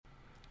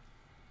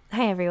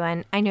Hi,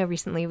 everyone. I know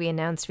recently we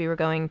announced we were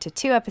going to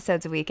 2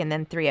 episodes a week and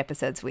then 3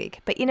 episodes a week.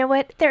 But you know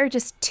what? There are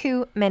just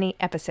too many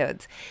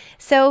episodes.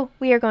 So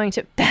we are going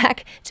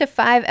back to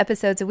 5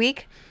 episodes a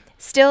week.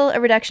 Still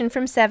a reduction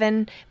from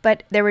 7,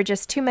 but there were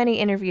just too many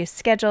interviews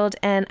scheduled,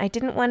 and I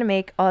didn't want to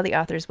make all the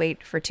authors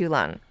wait for too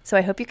long. So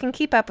I hope you can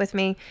keep up with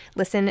me.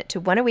 Listen to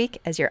 1 a week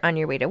as you're on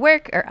your way to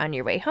work or on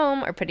your way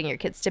home or putting your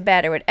kids to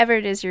bed or whatever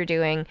it is you're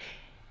doing.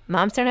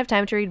 Moms Don't Have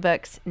Time to Read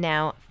Books,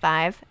 now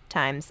 5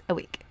 times a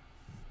week.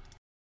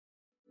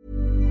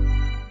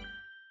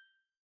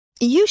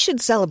 You should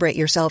celebrate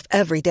yourself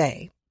every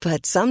day,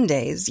 but some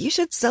days you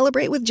should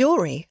celebrate with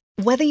jewelry.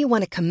 Whether you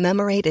want to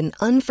commemorate an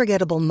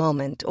unforgettable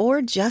moment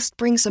or just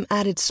bring some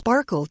added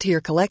sparkle to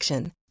your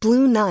collection,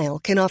 Blue Nile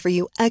can offer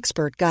you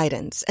expert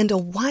guidance and a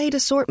wide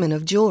assortment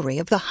of jewelry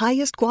of the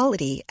highest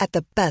quality at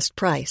the best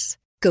price.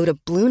 Go to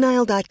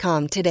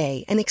BlueNile.com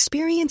today and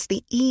experience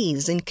the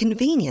ease and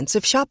convenience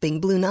of shopping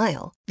Blue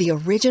Nile, the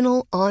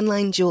original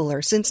online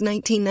jeweler since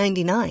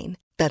 1999.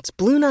 That's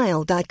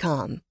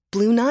BlueNile.com.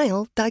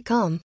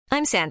 BlueNile.com.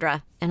 I'm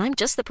Sandra, and I'm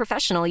just the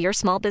professional your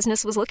small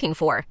business was looking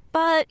for.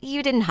 But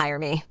you didn't hire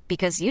me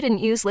because you didn't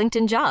use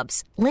LinkedIn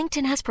Jobs.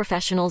 LinkedIn has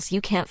professionals you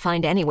can't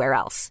find anywhere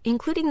else,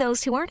 including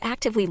those who aren't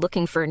actively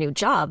looking for a new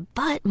job,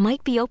 but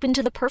might be open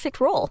to the perfect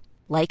role,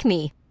 like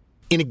me.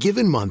 In a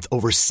given month,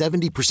 over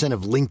 70%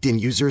 of LinkedIn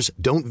users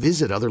don't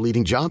visit other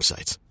leading job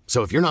sites.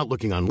 So if you're not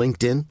looking on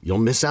LinkedIn, you'll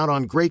miss out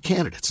on great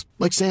candidates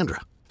like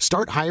Sandra.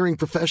 Start hiring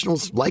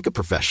professionals like a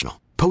professional.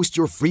 Post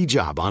your free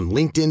job on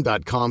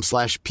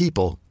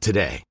linkedin.com/people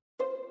today.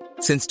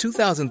 Since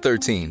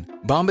 2013,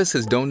 Bombas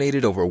has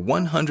donated over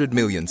 100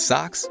 million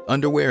socks,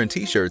 underwear, and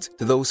T-shirts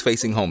to those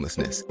facing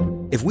homelessness.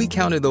 If we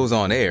counted those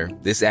on air,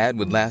 this ad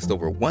would last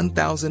over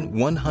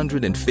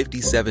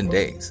 1,157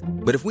 days.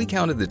 But if we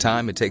counted the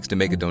time it takes to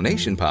make a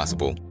donation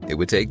possible, it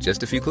would take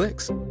just a few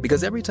clicks.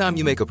 Because every time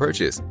you make a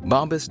purchase,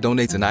 Bombas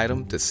donates an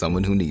item to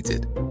someone who needs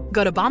it.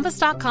 Go to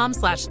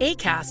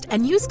bombas.com/ACAST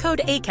and use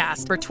code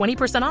ACAST for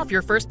 20% off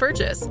your first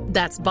purchase.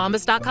 That's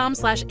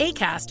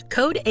bombas.com/ACAST,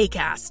 code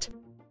ACAST.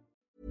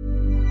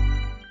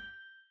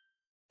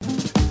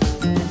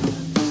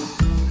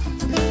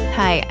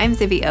 Hi, I'm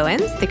Zibby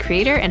Owens, the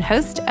creator and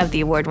host of the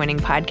award-winning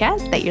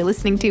podcast that you're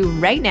listening to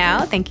right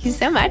now. Thank you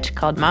so much,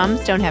 called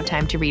Moms Don't Have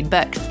Time to Read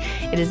Books.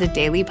 It is a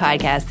daily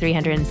podcast,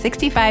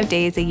 365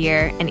 days a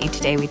year, and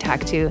each day we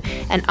talk to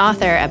an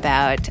author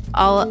about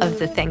all of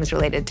the things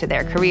related to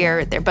their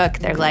career, their book,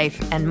 their life,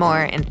 and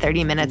more in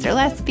 30 minutes or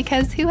less,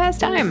 because who has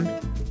time?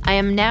 I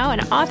am now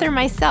an author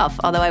myself,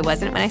 although I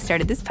wasn't when I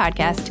started this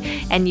podcast,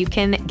 and you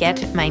can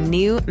get my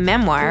new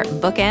memoir,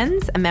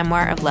 Bookends, a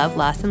memoir of love,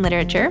 loss, and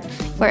literature,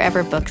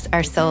 wherever books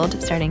are sold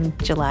starting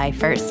July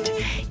 1st,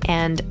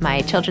 and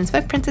my children's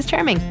book, Princess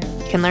Charming.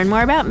 You can learn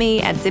more about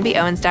me at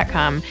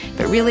zibbyowens.com,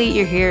 but really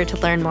you're here to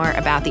learn more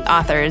about the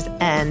authors,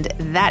 and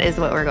that is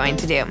what we're going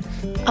to do.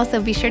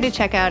 Also, be sure to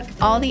check out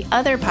all the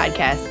other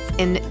podcasts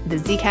in the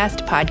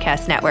Zcast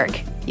Podcast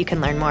Network. You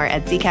can learn more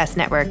at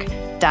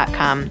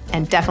zcastnetwork.com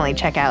and definitely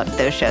check out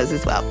those shows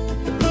as well.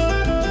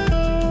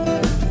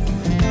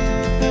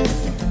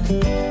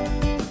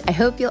 I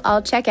hope you'll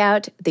all check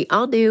out the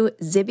all-new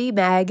Zibby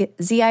Mag,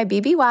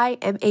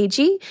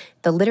 ZIBBY-MAG,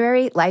 the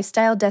literary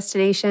lifestyle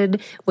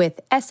destination with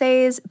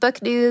essays,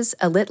 book news,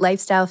 a lit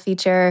lifestyle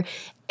feature,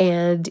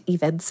 and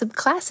even some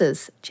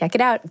classes. Check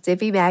it out,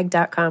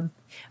 zibbymag.com.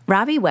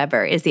 Robbie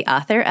Weber is the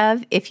author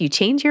of If You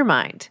Change Your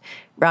Mind.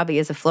 Robbie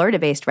is a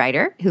Florida-based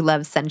writer who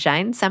loves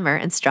sunshine, summer,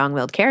 and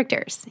strong-willed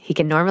characters. He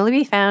can normally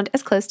be found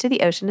as close to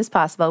the ocean as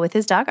possible with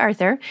his dog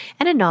Arthur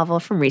and a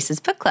novel from Reese's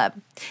Book Club.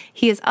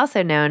 He is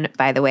also known,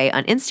 by the way,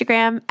 on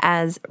Instagram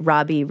as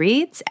Robbie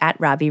Reads, at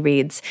Robbie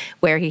Reads,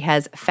 where he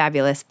has a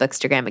fabulous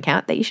Bookstagram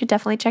account that you should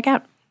definitely check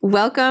out.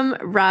 Welcome,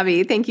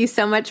 Robbie. Thank you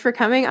so much for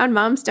coming on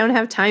Moms Don't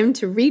Have Time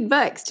to Read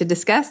Books to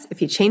discuss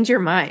If You Change Your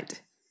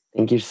Mind.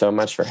 Thank you so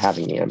much for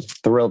having me. I'm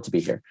thrilled to be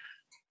here.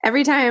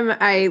 Every time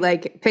I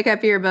pick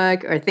up your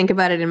book or think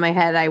about it in my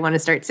head, I want to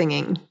start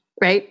singing,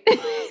 right?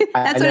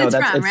 That's what it's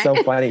from, right? It's so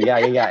funny.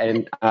 Yeah.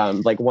 And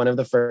one of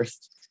the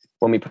first,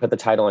 when we put the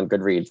title on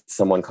Goodreads,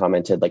 someone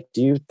commented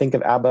do you think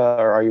of ABBA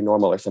or Are You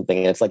Normal or something?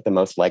 And it's the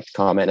most liked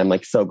comment. I'm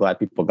so glad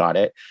people got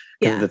it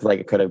because it's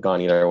it could have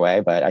gone either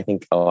way, but I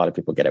think a lot of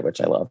people get it, which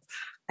I love.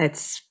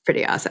 It's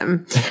pretty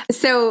awesome.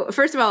 So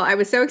first of all, I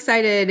was so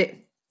excited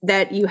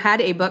that you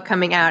had a book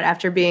coming out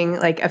after being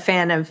a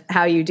fan of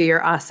how you do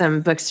your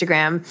awesome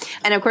Bookstagram.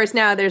 And of course,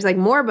 now there's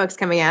more books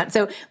coming out.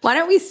 So why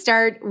don't we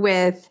start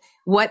with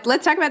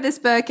let's talk about this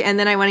book, and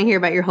then I want to hear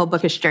about your whole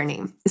bookish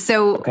journey.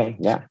 So okay,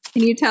 yeah.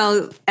 Can you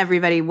tell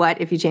everybody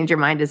what If You Change Your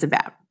Mind is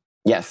about?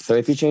 Yes. So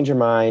If You Change Your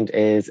Mind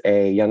is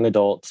a young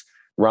adult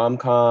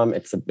rom-com.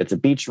 It's a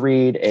beach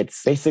read.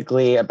 It's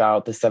basically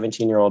about the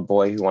 17-year-old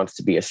boy who wants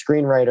to be a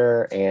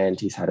screenwriter, and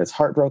he's had his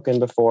heart broken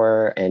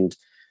before, and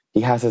he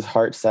has his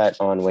heart set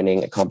on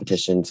winning a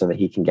competition so that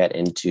he can get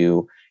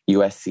into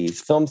USC's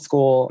film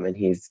school. And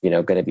he's,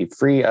 going to be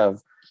free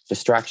of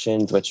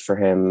distractions, which for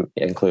him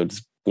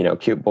includes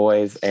cute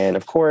boys. And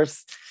of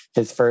course,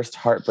 his first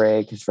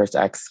heartbreak, his first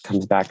ex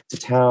comes back to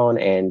town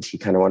and he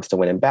kind of wants to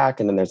win him back.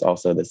 And then there's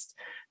also this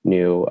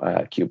new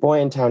cute boy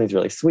in town who's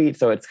really sweet.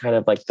 So it's kind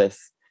of like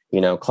this,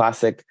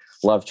 classic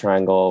love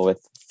triangle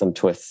with some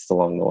twists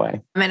along the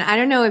way. I mean, I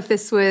don't know if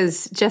this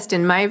was just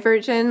in my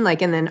version,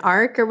 like in an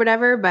arc or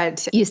whatever,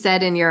 but you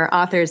said in your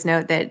author's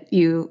note that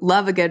you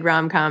love a good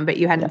rom-com, but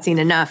you hadn't seen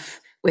enough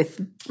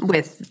with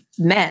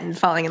men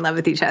falling in love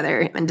with each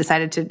other and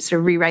decided to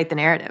sort of rewrite the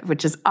narrative,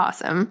 which is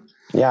awesome.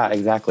 Yeah,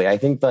 exactly. I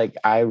think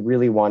I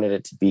really wanted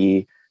it to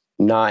be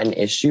not an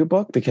issue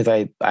book because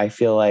I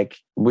feel like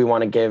we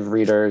want to give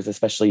readers,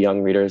 especially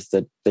young readers,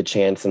 the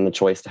chance and the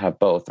choice to have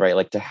both, right?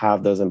 Like to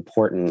have those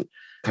important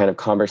kind of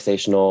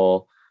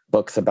conversational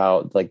books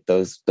about like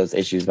those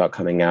issues about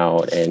coming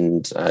out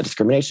and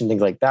discrimination,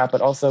 things like that,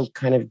 but also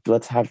kind of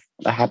let's have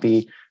a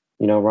happy,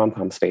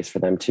 rom-com space for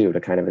them too, to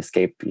kind of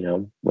escape,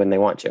 when they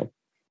want to.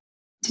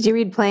 Did you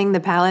read Playing the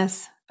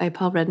Palace by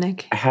Paul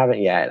Rudnick? I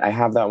haven't yet. I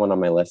have that one on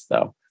my list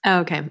though.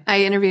 Oh, okay.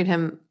 I interviewed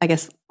him, I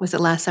guess, was it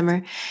last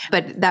summer?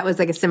 But that was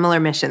like a similar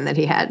mission that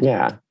he had.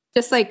 Yeah.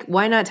 Just like,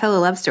 why not tell a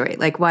love story?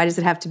 Like, why does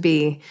it have to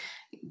be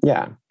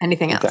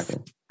anything else?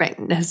 Exactly. Right.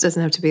 It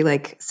doesn't have to be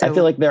like, so. I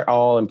feel like they're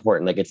all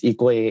important. Like it's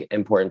equally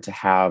important to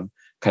have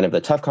kind of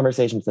the tough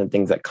conversations and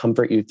things that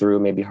comfort you through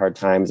maybe hard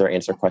times or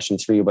answer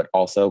questions for you, but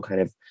also kind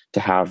of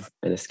to have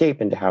an escape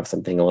and to have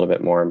something a little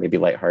bit more maybe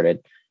lighthearted,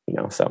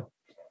 so.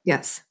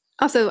 Yes.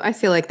 Also, I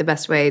feel like the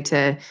best way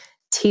to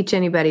teach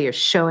anybody or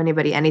show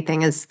anybody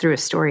anything is through a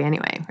story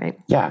anyway, right?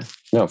 Yeah,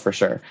 no, for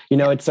sure.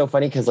 It's so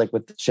funny because like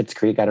with Schitt's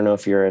Creek, I don't know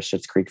if you're a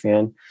Schitt's Creek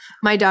fan.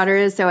 My daughter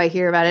is, so I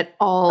hear about it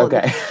all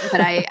the time, but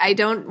I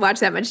don't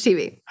watch that much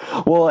TV.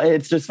 Well,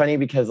 it's just funny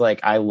because like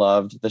I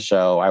loved the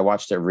show. I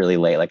watched it really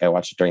late. Like I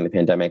watched it during the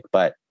pandemic,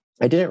 but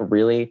I didn't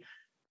really,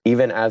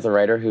 even as a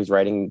writer who's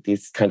writing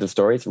these kinds of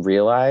stories,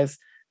 realize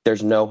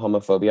there's no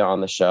homophobia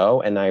on the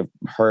show. And I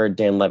heard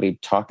Dan Levy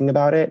talking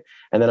about it.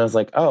 And then I was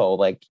like, oh,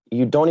 like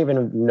you don't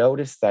even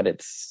notice that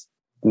it's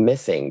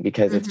missing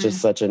because it's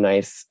just such a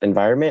nice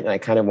environment. And I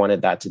kind of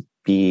wanted that to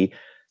be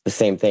the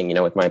same thing,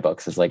 with my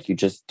books is like,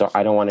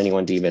 I don't want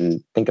anyone to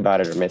even think about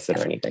it or miss it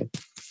or anything.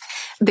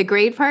 The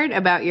great part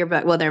about your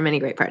book, well, there are many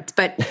great parts,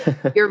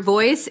 but your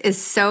voice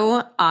is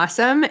so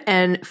awesome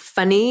and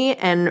funny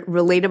and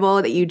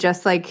relatable that you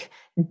just like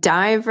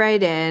dive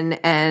right in,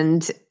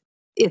 and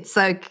it's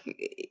like,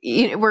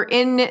 we're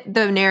in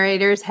the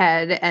narrator's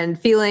head and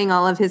feeling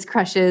all of his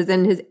crushes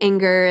and his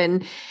anger.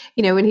 And,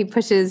 when he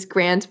pushes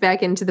Grant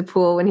back into the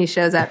pool when he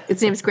shows up,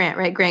 his name's Grant,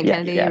 right? Grant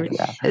Kennedy.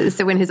 Yeah.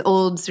 So when his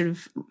old sort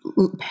of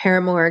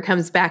paramour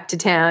comes back to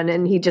town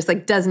and he just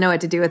like doesn't know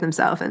what to do with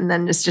himself. And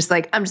then it's just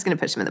like, I'm just going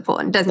to push him in the pool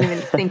and doesn't even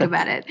think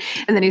about it.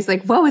 And then he's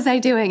like, what was I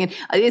doing? And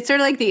it's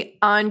sort of like the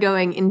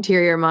ongoing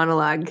interior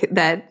monologue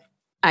that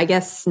I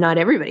guess not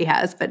everybody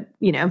has, but,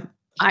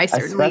 I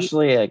certainly,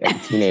 especially like a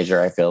teenager,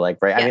 I feel like,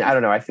 right? Yes. I mean, I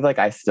don't know. I feel like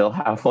I still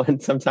have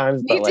one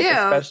sometimes, but like,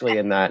 especially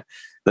in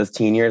those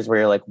teen years where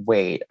you're like,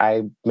 wait,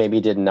 I maybe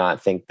did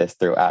not think this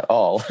through at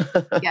all.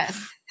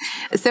 Yes.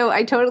 So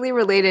I totally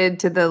related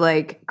to the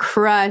like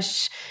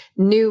crush,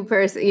 new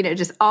person,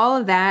 just all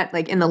of that,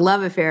 like in the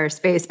love affair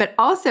space, but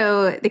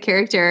also the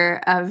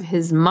character of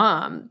his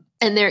mom.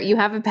 And there you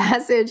have a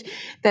passage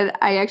that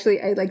I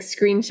like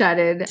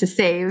screenshotted to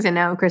save. And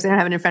now, of course, I don't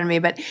have it in front of me,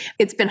 but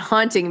it's been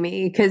haunting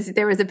me because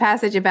there was a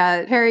passage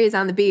about Harry's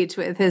on the beach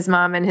with his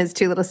mom and his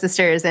two little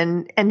sisters.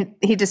 And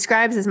he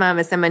describes his mom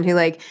as someone who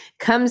like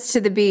comes to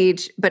the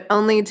beach, but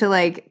only to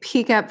like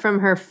peek up from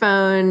her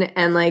phone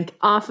and like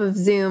off of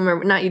Zoom,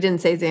 or not, you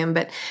didn't say Zoom,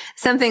 but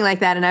something like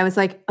that. And I was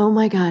like, oh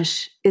my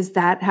gosh, is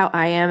that how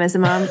I am as a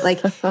mom? Like,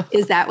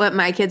 is that what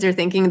my kids are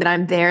thinking, that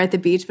I'm there at the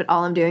beach, but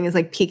all I'm doing is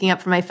like peeking up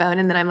from my phone?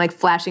 And then I'm like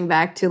flashing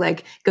back to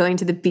like going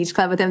to the beach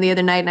club with them the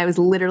other night. And I was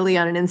literally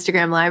on an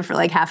Instagram live for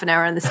like half an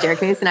hour on the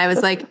staircase. And I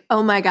was like,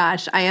 oh my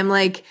gosh, I am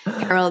like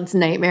Harold's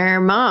nightmare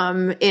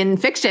mom in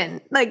fiction.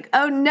 Like,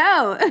 oh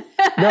no.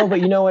 No, but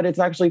you know what? It's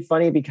actually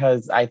funny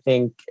because I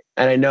think,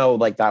 and I know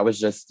like that was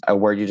just a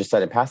word you just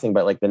said in passing,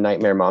 but like the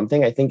nightmare mom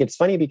thing, I think it's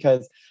funny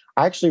because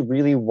I actually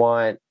really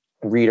want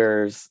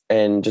readers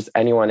and just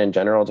anyone in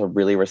general to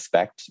really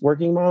respect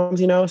working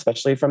moms,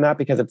 especially from that,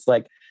 because it's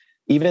like,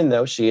 even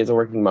though she is a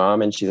working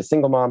mom and she's a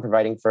single mom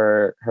providing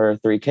for her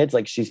 3 kids,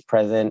 like she's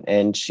present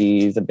and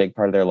she's a big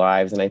part of their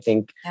lives. And I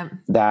think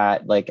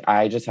that like,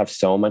 I just have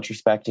so much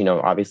respect,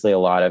 obviously a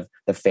lot of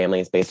the family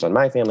is based on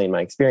my family and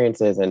my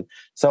experiences. And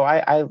so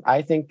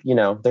I think,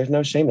 there's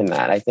no shame in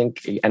that. I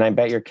think, and I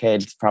bet your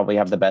kids probably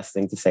have the best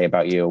thing to say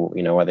about you,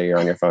 whether you're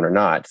on your phone or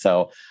not.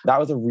 So that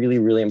was a really,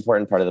 really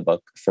important part of the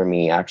book for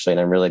me, actually.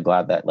 And I'm really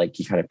glad that like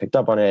you kind of picked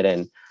up on it.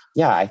 And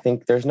yeah, I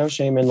think there's no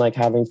shame in like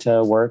having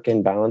to work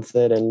and balance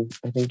it. And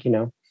I think,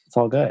 it's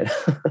all good.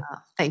 Oh,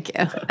 thank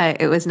you.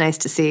 It was nice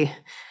to see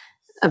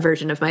a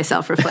version of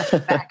myself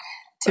reflected back.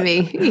 to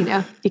me.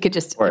 You could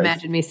just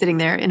imagine me sitting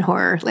there in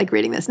horror, like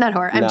reading this. Not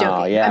horror. I'm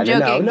joking. Yeah, I'm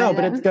joking.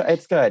 But it's good.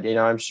 It's good.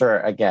 I'm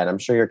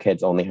sure your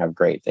kids only have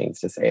great things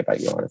to say about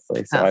you,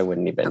 honestly. So I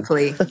wouldn't even.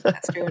 Hopefully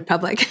that's true in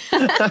public.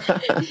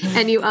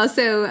 And you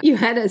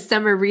had a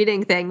summer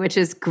reading thing, which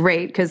is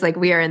great because like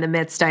I'm in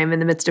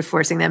the midst of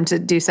forcing them to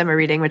do summer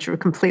reading, which we're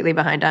completely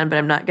behind on, but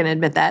I'm not going to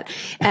admit that.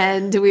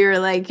 And we were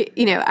like,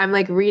 I'm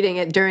like reading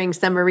it during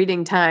summer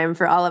reading time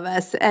for all of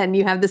us. And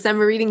you have the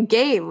summer reading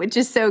game, which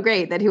is so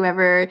great that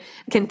whoever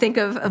can think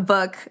of a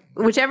book,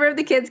 whichever of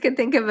the kids could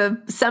think of a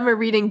summer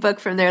reading book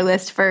from their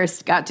list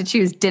first, got to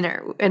choose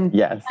dinner. And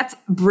that's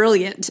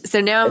brilliant.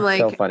 So now I'm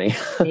so funny.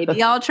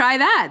 Maybe I'll try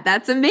that.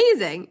 That's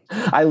amazing.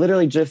 I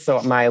literally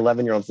so my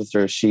 11-year-old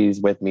sister,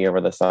 she's with me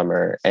over the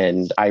summer.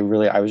 And I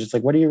was just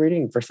like, what are you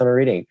reading for summer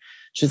reading?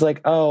 She's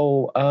like,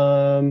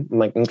 I'm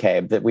like, okay,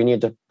 that we need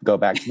to go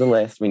back to the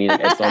list.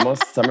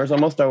 Summer's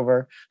almost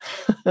over.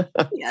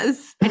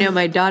 Yes. I know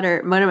my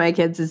daughter, one of my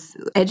kids is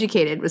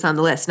Educated was on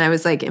the list. And I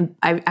was like,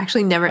 I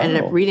actually never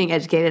ended up reading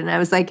Educated. And I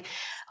was like,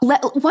 why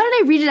don't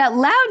I read it out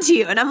loud to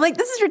you? And I'm like,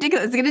 this is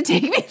ridiculous. It's going to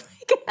take me like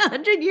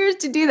 100 years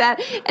to do that.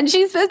 And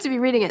she's supposed to be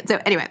reading it. So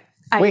anyway.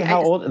 Wait,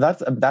 how old?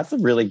 That's a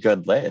really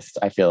good list.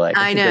 I feel like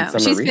I know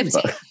she's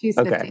 15. She's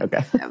 15.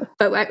 Okay. So,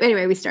 but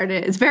anyway, we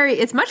started.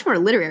 It's much more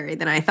literary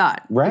than I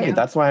thought. Right.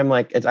 That's why I'm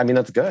like.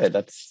 That's good.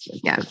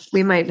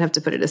 We might have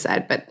to put it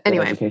aside. But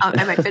anyway,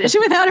 I might finish it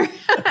without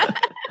her.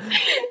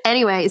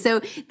 Anyway,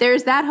 so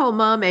there's that whole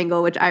mom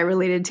angle, which I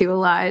related to a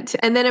lot,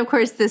 and then of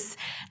course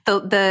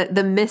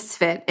the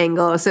misfit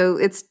angle. So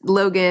it's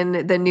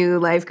Logan, the new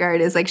lifeguard,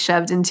 is like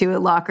shoved into a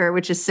locker,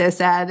 which is so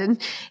sad, and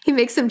he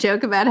makes some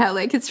joke about how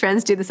like his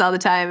friends do this all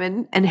the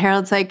time. And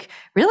Harold's like,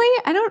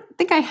 really? I don't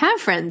think I have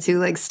friends who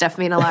like stuff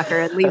me in a locker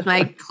and leave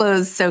my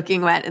clothes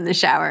soaking wet in the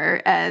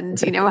shower and,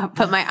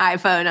 put my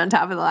iPhone on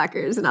top of the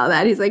lockers and all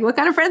that. He's like, what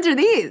kind of friends are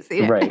these?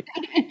 Right.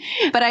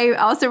 But I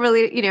also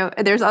really,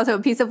 there's also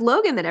a piece of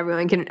Logan that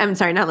everyone can, I'm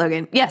sorry, not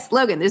Logan. Yes,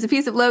 Logan. There's a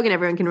piece of Logan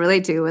everyone can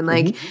relate to. And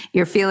like,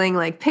 you're feeling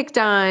like picked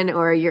on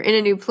or you're in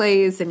a new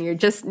place and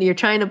you're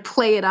trying to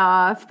play it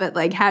off. But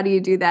like, how do you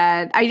do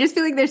that? I just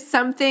feel like there's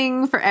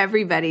something for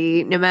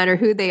everybody, no matter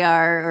who they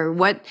are or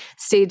what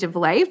stage of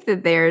life,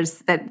 that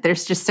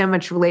there's just so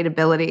much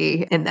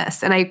relatability in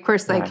this. And I, of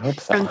course, like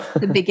from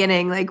the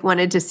beginning, like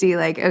wanted to see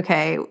like,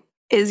 okay,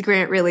 is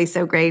Grant really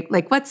so great?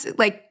 Like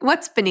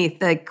what's beneath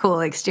the cool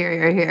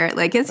exterior here?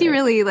 Like, is he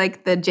really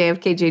like the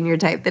JFK Jr.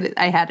 type that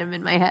I had him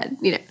in my head?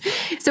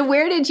 So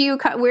where did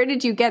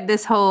you get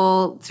this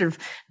whole sort of,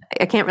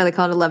 I can't really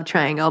call it a love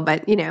triangle,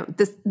 but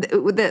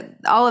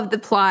all of the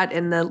plot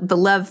and the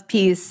love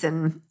piece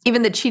and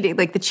even the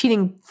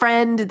cheating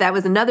friend, that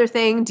was another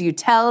thing. Do you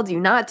tell? Do you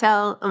not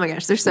tell? Oh my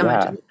gosh, there's so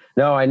much.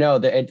 No, I know.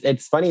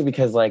 It's funny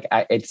because like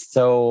it's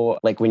so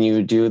like when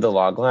you do the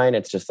log line,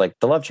 it's just like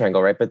the love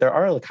triangle, right? But there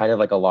are kind of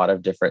like a lot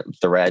of different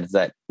threads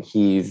that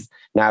he's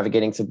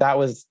navigating. So that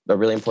was a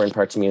really important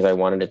part to me, is I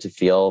wanted it to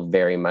feel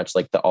very much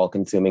like the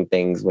all-consuming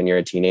things when you're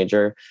a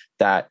teenager,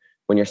 that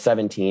when you're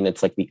 17,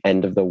 it's like the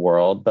end of the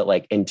world. But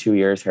like in 2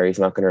 years, Harry's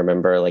not going to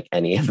remember like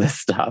any of this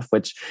stuff,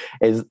 which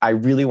is, I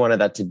really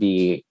wanted that to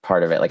be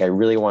part of it. Like I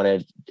really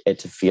wanted it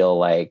to feel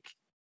like,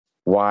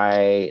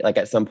 why, like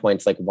at some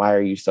points, like, why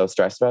are you so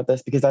stressed about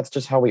this? Because that's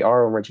just how we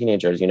are when we're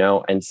teenagers,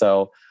 And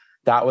so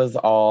that was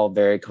all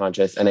very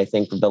conscious. And I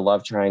think the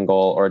love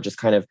triangle, or just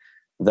kind of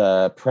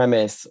the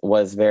premise,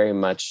 was very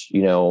much,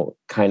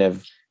 kind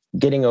of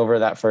getting over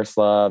that first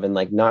love and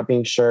like not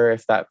being sure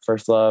if that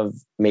first love,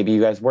 maybe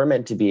you guys were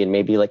meant to be, and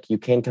maybe like you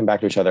can come back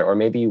to each other, or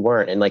maybe you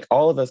weren't. And like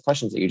all of those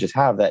questions that you just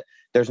have that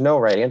there's no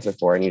right answer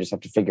for, and you just have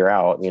to figure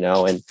out,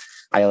 and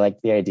I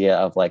like the idea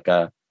of like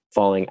a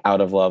falling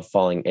out of love,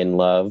 falling in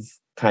love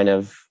kind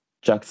of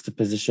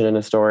juxtaposition in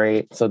a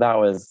story. So that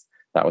was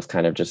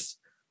kind of just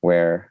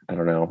where, I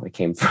don't know, it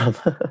came from.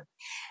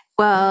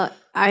 Well,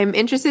 I'm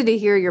interested to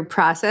hear your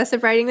process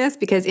of writing this,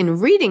 because in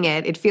reading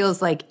it, it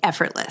feels like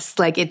effortless.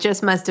 Like it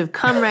just must have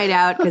come right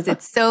out, because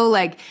it's so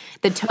like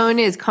the tone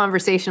is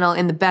conversational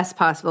in the best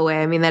possible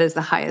way. I mean, that is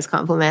the highest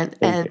compliment.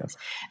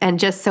 And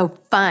just so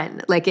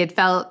fun. Like it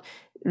felt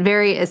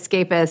very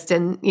escapist,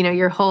 and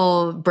your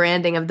whole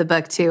branding of the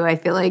book too, I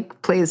feel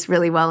like plays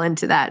really well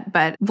into that.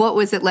 But what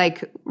was it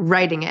like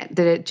writing it?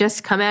 Did it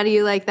just come out of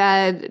you like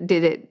that?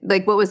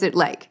 What was it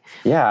like?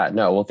 Yeah,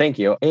 no, well, thank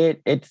you.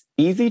 It's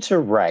easy to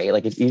write,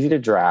 like it's easy to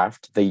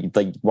draft. The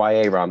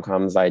YA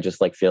rom-coms, I just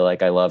like feel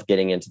like I love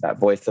getting into that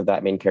voice of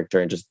that main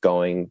character and just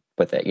going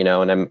with it,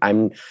 and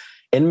I'm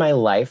in my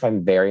life,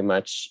 I'm very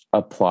much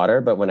a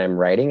plotter, but when I'm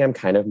writing, I'm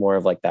kind of more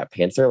of like that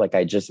pantser. Like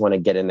I just want to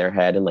get in their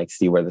head and like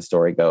see where the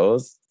story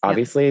goes. Yeah.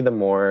 Obviously, the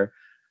more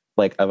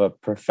like of a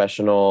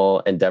professional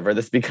endeavor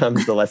this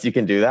becomes, the less you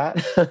can do that.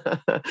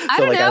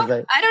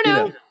 I don't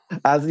know.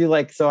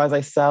 As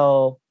I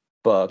sell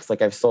books,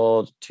 like I've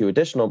sold 2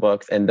 additional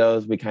books, and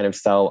those we kind of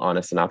sell on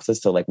a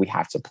synopsis. So like we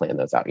have to plan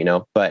those out,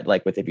 but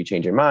like with If You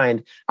Change Your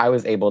Mind, I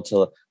was able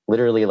to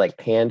literally like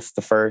pants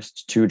the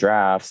first 2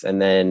 drafts,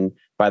 and then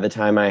by the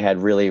time I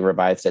had really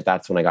revised it,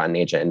 that's when I got an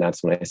agent and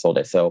that's when I sold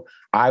it. So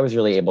I was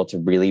really able to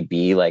really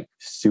be like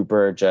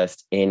super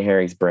just in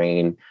Harry's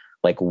brain,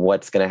 like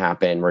what's going to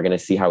happen. We're going to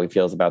see how he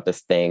feels about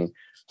this thing.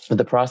 But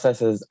the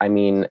process is, I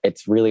mean,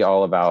 it's really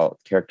all about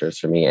characters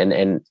for me.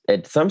 And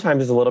it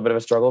sometimes is a little bit of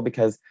a struggle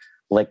because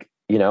like,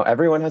 you know,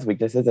 everyone has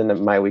weaknesses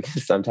and my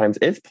weakness sometimes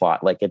is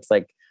plot. Like, it's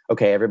like,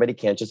 okay, everybody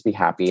can't just be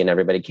happy and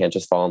everybody can't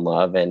just fall in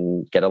love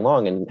and get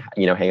along and,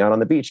 you know, hang out on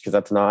the beach because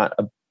that's not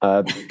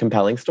a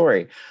compelling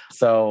story.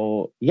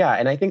 So yeah.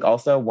 And I think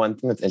also one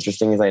thing that's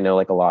interesting is I know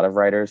like a lot of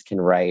writers can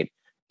write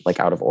like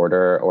out of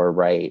order or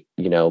write,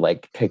 you know,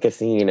 like pick a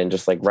scene and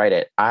just like write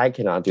it. I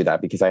cannot do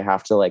that because I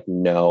have to like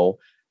know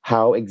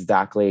how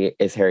exactly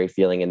is Harry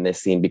feeling in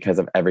this scene because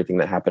of everything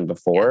that happened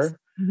before. Yes.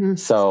 Mm-hmm.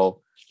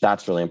 So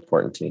that's really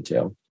important to me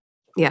too.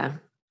 Yeah.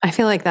 I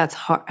feel like that's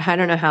hard. I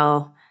don't know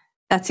how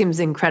that seems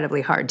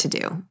incredibly hard to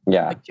do.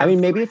 Yeah. I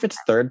mean, maybe if it's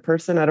third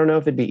person, I don't know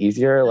if it'd be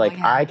easier. Like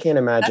I can't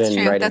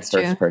imagine writing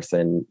first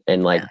person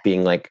and like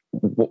being like,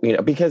 you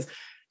know, because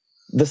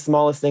the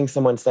smallest thing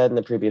someone said in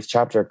the previous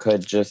chapter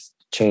could just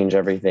change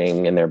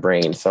everything in their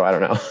brain. So I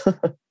don't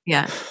know.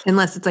 Yeah.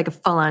 Unless it's like a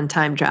full on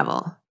time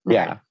travel.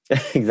 Yeah,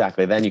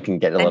 exactly. Then you can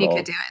get Then you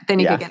could do it. Then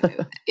you could get away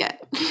with it.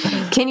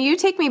 Yeah. Can you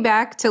take me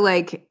back to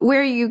like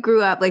where you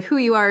grew up, like who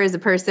you are as a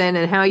person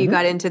and how you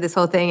got into this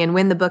whole thing and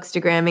when the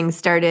bookstagramming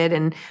started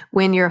and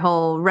when your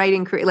whole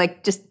writing career,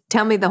 like just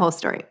tell me the whole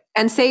story.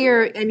 And say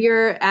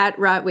you're at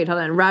Robbie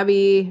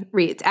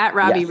Reads, at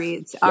Robbie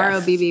Reads,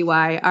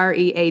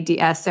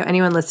 ROBBYREADS. So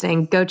anyone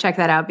listening, go check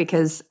that out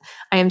because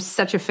I am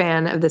such a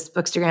fan of this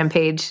Bookstagram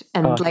page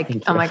and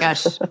oh my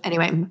gosh.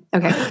 Anyway,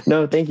 okay.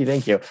 No, thank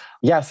you.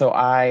 Yeah, so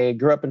I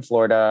grew up in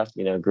Florida,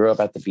 you know, grew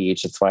up at the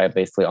beach. That's why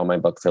basically all my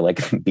books are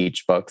like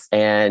beach books.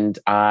 And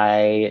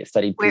I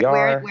studied PR.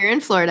 Where in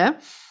Florida?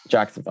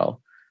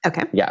 Jacksonville.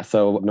 Okay. Yeah.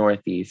 So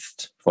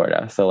Northeast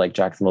Florida. So like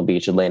Jacksonville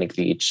Beach, Atlantic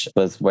Beach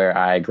was where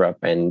I grew up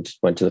and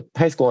went to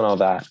high school and all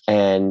that.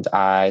 And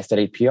I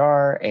studied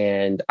PR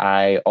and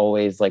I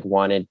always like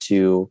wanted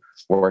to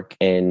work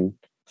in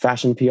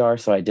fashion PR.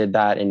 So I did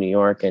that in New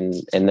York. And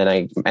then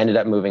I ended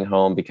up moving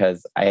home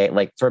because I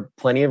like for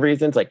plenty of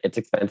reasons, like it's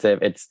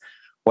expensive, it's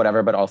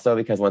whatever, but also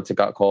because once it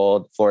got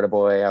cold, Florida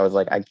boy, I was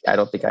like, I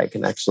don't think I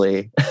can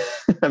actually,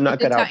 I'm not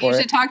cut out for it.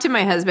 You should talk to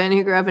my husband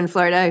who grew up in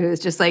Florida, who's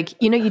just like,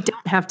 you know, you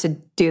don't have to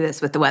do this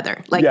with the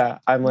weather. Like, yeah,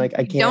 I'm like,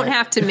 I can't. You don't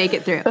have to make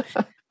it through.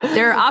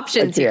 There are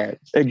options here.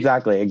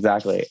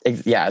 Exactly.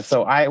 Yeah.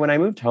 So when I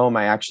moved home,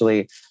 I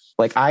actually,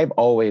 like, I've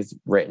always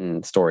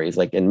written stories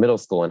like in middle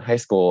school and high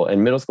school.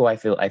 In middle school, I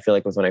feel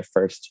like was when I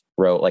first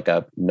wrote like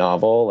a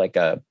novel, like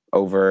a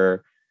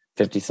over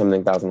 50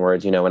 something thousand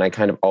words, you know, and I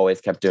kind of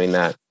always kept doing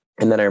that.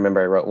 And then I remember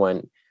I wrote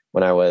one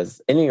when I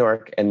was in New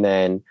York. And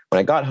then when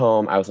I got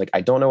home, I was like, I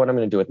don't know what I'm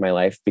going to do with my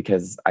life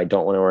because I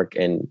don't want to work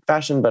in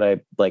fashion,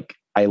 but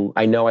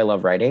I know I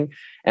love writing.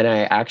 And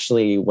I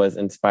actually was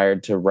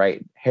inspired to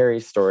write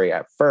Harry's story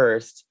at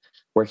first,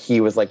 where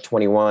he was like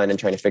 21 and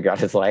trying to figure out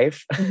his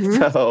life.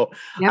 Mm-hmm. So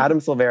Adam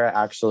Silvera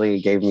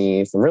actually gave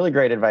me some really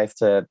great advice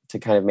to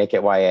kind of make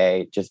it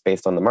YA just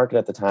based on the market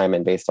at the time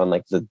and based on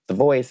like the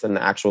voice and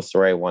the actual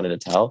story I wanted to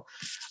tell.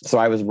 So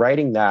I was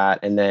writing that.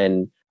 And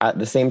then at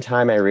the same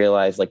time, I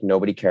realized like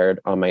nobody cared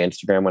on my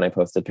Instagram when I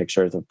posted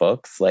pictures of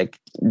books, like,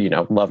 you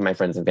know, love my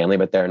friends and family,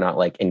 but they're not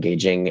like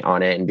engaging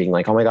on it and being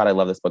like, oh my God, I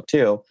love this book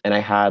too. And I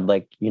had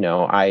like, you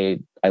know, I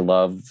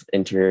love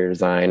interior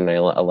design and I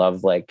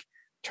love like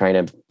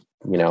trying to,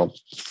 you know,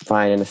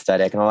 find an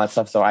aesthetic and all that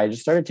stuff. So I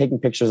just started taking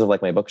pictures of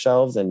like my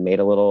bookshelves and made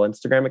a little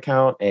Instagram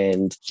account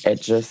and it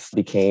just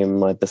became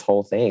like this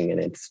whole thing. And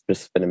it's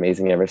just been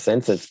amazing ever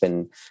since. It's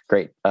been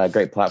great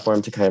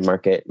platform to kind of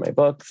market my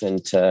books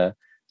and to,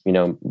 you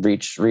know,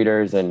 reach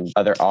readers and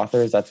other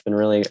authors. That's been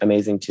really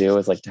amazing too,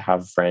 is like to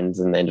have friends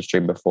in the industry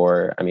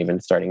before I'm even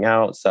starting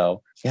out.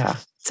 So yeah.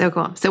 So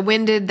cool. So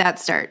when did that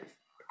start?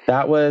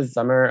 That was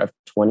summer of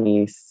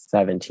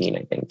 2017,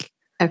 I think.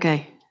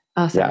 Okay.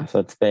 Awesome. Yeah.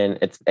 So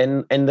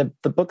and the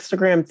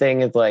Bookstagram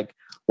thing is like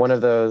one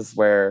of those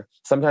where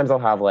sometimes I'll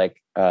have like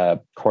a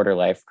quarter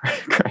life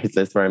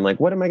crisis where I'm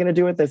like, what am I going to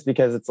do with this?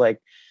 Because it's like,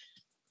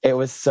 it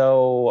was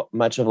so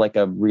much of like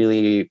a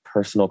really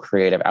personal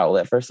creative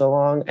outlet for so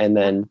long. And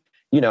then,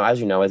 you know, as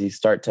you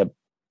start to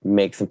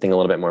make something a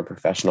little bit more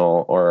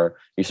professional or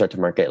you start to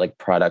market like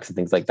products and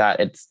things like that,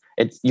 it's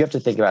you have to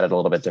think about it a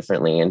little bit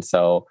differently. And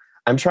so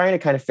I'm trying to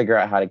kind of figure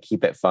out how to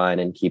keep it fun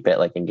and keep it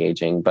like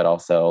engaging, but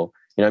also,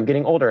 you know, I'm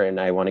getting older and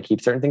I want to keep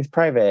certain things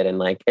private. And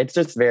like, it's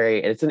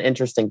an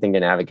interesting thing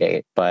to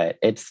navigate, but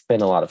it's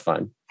been a lot of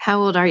fun.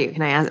 How old are you?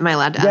 Can I ask? Am I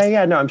allowed to ask?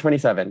 Yeah. No, I'm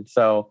 27.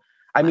 So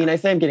I mean, I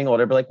say I'm getting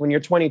older, but like when you're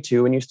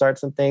 22 and you start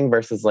something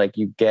versus like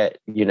you get,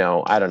 you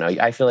know, I don't know.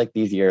 I feel like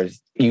these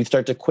years you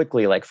start to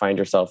quickly like find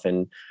yourself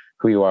in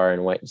who you are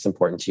and what's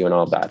important to you and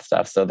all of that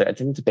stuff. So I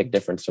think it's a big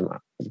difference from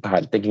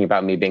thinking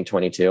about me being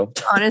 22.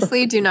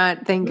 Honestly, do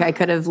not think I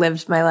could have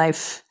lived my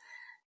life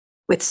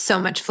with so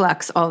much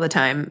flux all the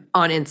time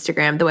on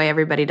Instagram, the way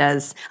everybody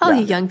does. All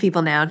you young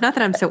people now. Not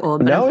that I'm so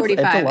old, but I'm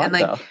 45. It's a lot, and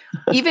like,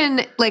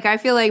 even like, I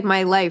feel like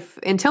my life,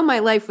 until my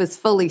life was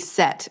fully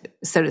set,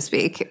 so to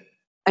speak,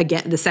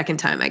 again, the second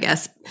time, I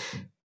guess.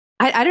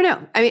 I don't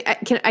know. I mean,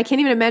 I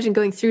can't even imagine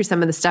going through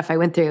some of the stuff I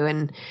went through.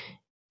 And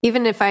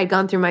even if I had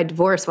gone through my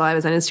divorce while I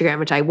was on Instagram,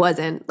 which I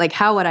wasn't, like,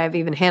 how would I have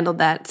even handled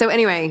that? So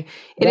anyway,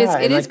 it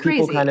is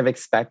crazy. People kind of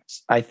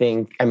expect, I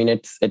think, I mean,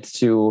 it's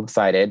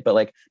two-sided, but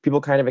like people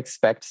kind of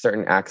expect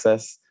certain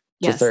access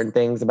to certain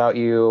things about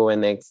you.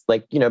 And they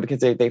like, you know,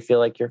 because they feel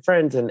like you're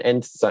friends and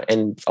in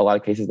a lot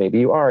of cases, maybe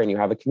you are and you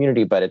have a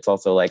community, but it's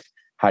also like,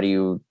 how do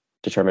you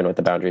determine what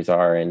the boundaries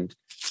are? And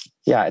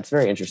yeah, it's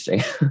very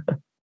interesting.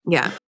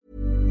 Yeah.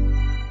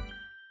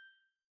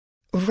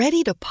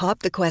 Ready to pop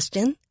the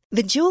question?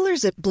 The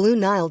jewelers at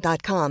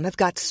BlueNile.com have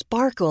got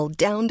sparkle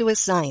down to a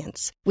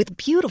science with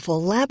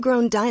beautiful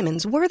lab-grown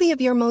diamonds worthy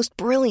of your most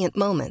brilliant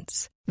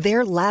moments.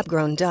 Their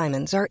lab-grown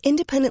diamonds are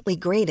independently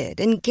graded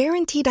and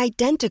guaranteed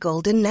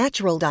identical to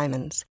natural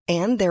diamonds,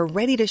 and they're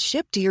ready to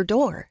ship to your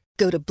door.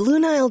 Go to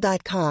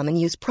BlueNile.com and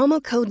use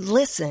promo code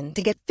LISTEN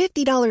to get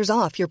 $50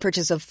 off your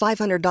purchase of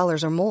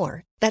 $500 or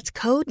more. That's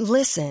code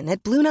LISTEN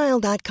at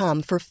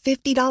BlueNile.com for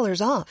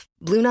 $50 off.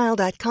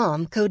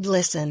 BlueNile.com, code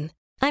LISTEN.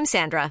 I'm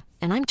Sandra,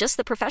 and I'm just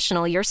the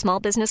professional your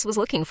small business was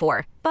looking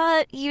for.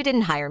 But you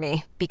didn't hire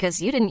me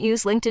because you didn't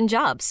use LinkedIn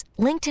Jobs.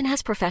 LinkedIn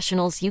has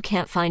professionals you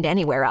can't find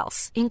anywhere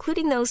else,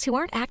 including those who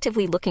aren't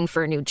actively looking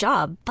for a new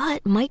job,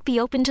 but might be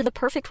open to the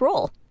perfect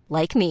role,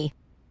 like me.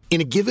 In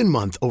a given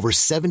month, over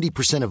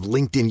 70% of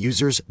LinkedIn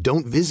users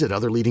don't visit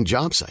other leading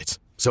job sites.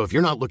 So if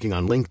you're not looking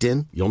on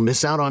LinkedIn, you'll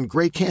miss out on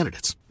great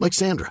candidates like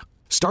Sandra.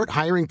 Start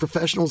hiring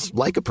professionals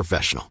like a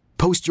professional.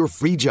 Post your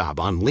free job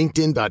on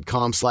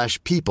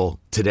linkedin.com/people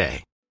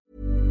today.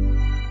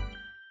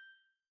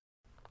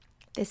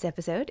 This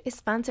episode is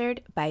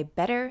sponsored by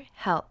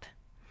BetterHelp.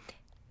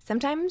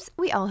 Sometimes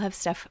we all have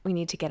stuff we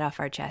need to get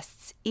off our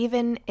chests.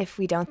 Even if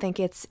we don't think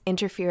it's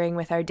interfering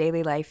with our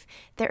daily life,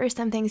 there are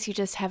some things you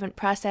just haven't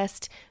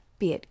processed,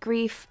 be it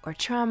grief or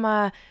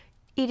trauma,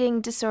 eating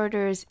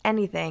disorders,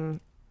 anything.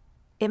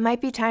 It might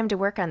be time to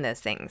work on those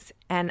things,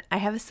 and I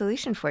have a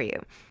solution for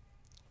you.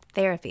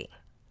 Therapy.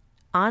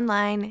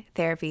 Online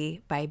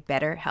therapy by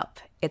BetterHelp.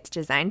 It's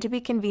designed to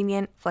be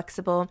convenient,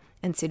 flexible,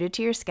 and suited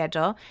to your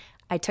schedule.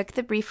 I took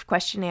the brief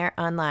questionnaire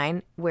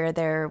online where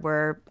there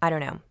were,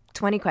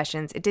 20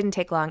 questions. It didn't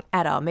take long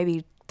at all,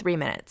 maybe 3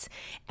 minutes.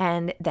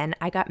 And then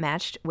I got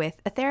matched with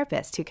a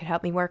therapist who could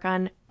help me work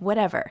on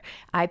whatever.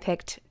 I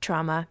picked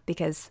trauma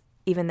because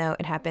even though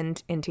it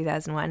happened in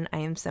 2001, I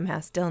am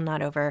somehow still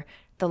not over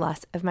the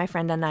loss of my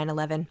friend on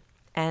 9/11.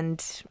 And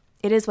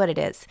it is what it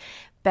is.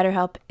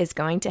 BetterHelp is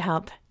going to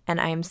help. And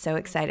I am so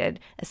excited,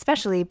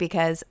 especially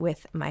because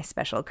with my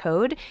special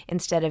code,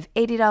 instead of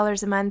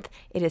 $80 a month,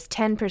 it is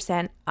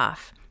 10%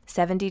 off,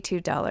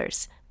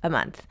 $72 a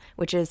month,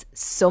 which is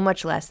so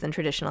much less than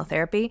traditional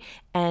therapy.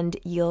 And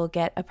you'll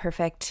get a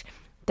perfect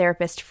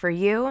therapist for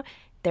you.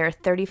 There are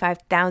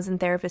 35,000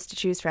 therapists to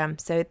choose from,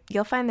 so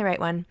you'll find the right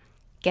one.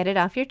 Get it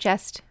off your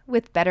chest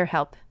with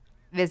BetterHelp.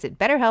 Visit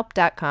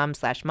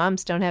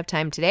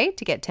BetterHelp.com/momsdon'thavetime today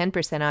to get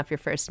 10% off your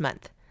first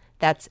month.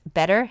 That's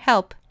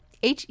BetterHelp,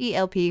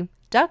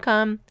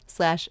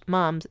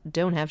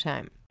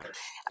 HELP.com/momsdon'thavetime.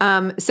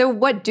 So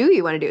what do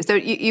you want to do? So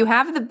you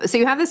have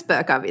this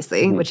book,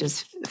 obviously, which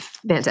is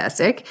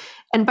fantastic.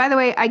 And by the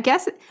way, I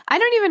guess I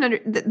don't even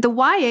the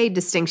YA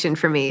distinction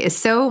for me is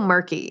so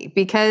murky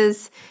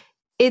because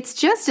it's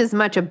just as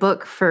much a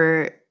book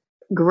for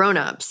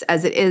grown-ups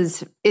as it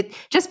is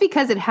just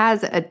because it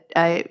has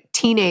a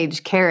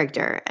teenage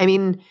character. I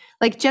mean,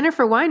 like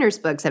Jennifer Weiner's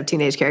books have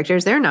teenage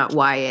characters. They're not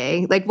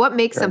YA. Like what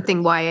makes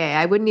something YA?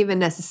 I wouldn't even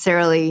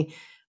necessarily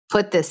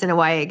put this in a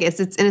YA.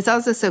 It's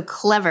also so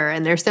clever,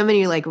 and there's so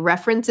many like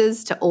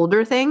references to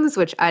older things,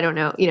 which I don't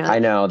know. I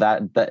know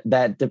that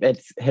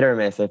it's hit or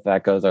miss if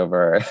that goes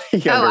over.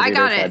 I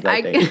got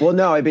it. Well,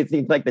 no, it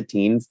seems like the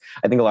teens.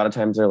 I think a lot of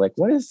times they're like,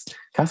 "What is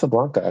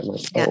Casablanca?" I'm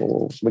like,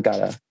 "Oh, we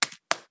gotta."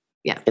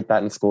 Yeah. Get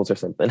that in schools or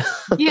something.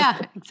 Yeah,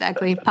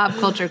 exactly. Pop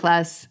culture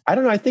class. I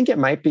don't know. I think it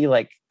might be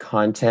like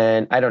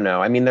content. I don't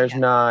know. I mean, there's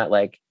not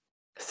like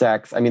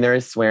sex. I mean, there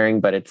is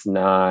swearing, but it's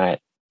not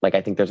like,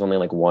 I think there's only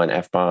like one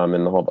F-bomb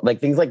in the whole, like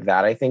things like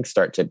that, I think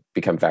start to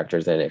become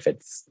factors in if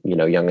it's,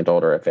 young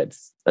adult or if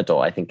it's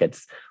adult. I think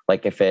it's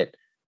like if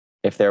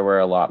there were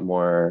a lot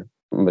more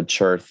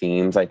mature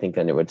themes, I think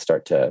then it would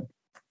start to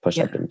push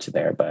up into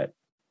there, but.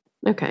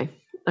 Okay.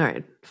 All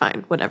right,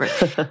 fine, whatever.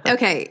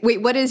 Okay,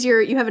 wait, what is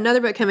you have another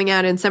book coming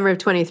out in summer of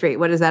 23.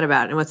 What is that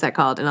about and what's that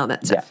called and all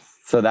that stuff? Yeah.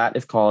 So that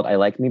is called I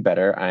Like Me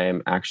Better.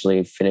 I'm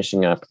actually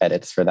finishing up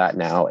edits for that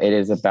now. It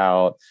is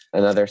about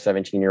another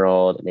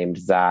 17-year-old named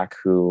Zach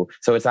so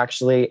it's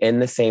actually in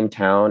the same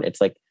town.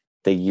 It's like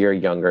the year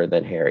younger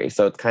than Harry.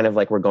 So it's kind of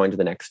like we're going to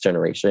the next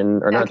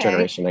generation or not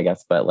generation, I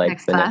guess, but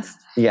like the next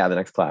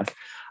class.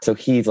 So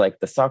he's like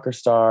the soccer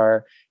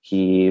star.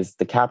 He's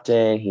the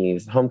captain.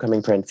 He's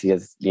homecoming prince. He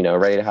is,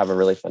 ready to have a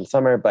really fun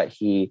summer, but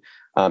he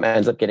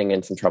ends up getting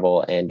in some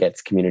trouble and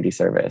gets community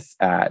service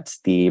at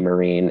the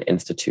Marine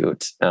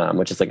Institute,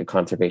 which is like a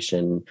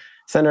conservation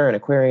center and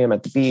aquarium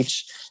at the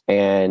beach.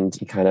 And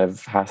he kind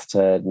of has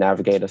to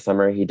navigate a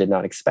summer he did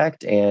not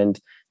expect. And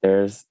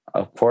there's,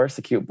 of course,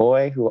 a cute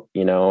boy who,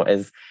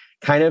 is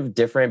kind of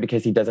different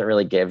because he doesn't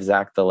really give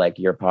Zach the, like,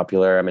 you're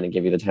popular, I'm going to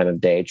give you the time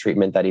of day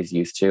treatment that he's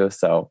used to.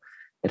 So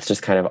it's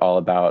just kind of all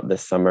about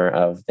this summer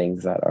of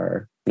things that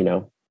are,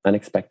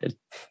 unexpected.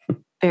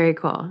 Very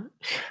cool.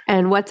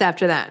 And what's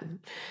after that?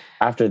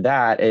 After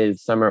that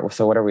is summer.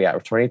 So what are we at?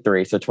 We're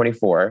 23. So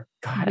 24.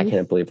 God, I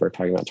can't believe we're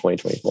talking about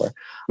 2024.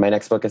 My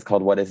next book is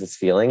called What Is This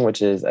Feeling?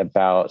 Which is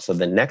about,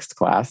 the next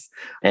class.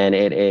 And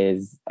it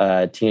is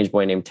a teenage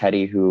boy named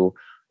Teddy who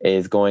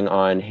is going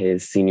on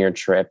his senior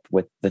trip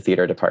with the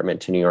theater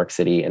department to New York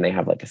City. And they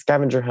have like a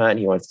scavenger hunt.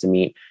 He wants to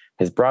meet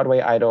his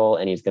Broadway idol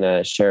and he's going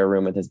to share a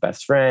room with his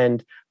best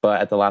friend. But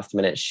at the last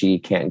minute, she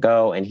can't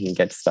go. And he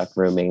gets stuck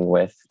rooming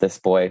with this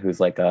boy who's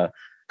like a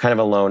kind of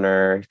a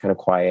loner, kind of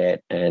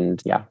quiet.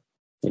 And yeah,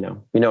 you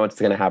know what's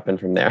going to happen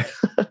from there.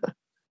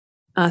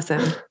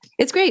 Awesome.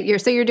 It's great.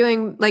 You're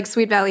doing like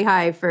Sweet Valley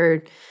High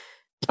for...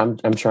 I'm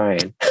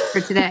trying.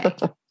 For today.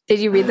 Did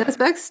you read those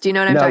books? Do you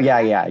know what I'm talking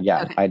about?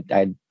 Yeah. Okay.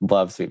 I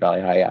love Sweet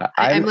Valley High. Yeah.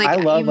 I'm like,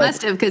 you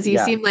must have, because you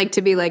seem like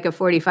to be like a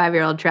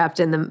 45-year-old trapped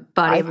in the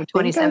body of a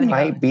 27-year-old.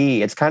 Might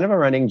be. It's kind of a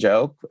running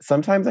joke.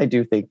 Sometimes I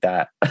do think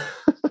that.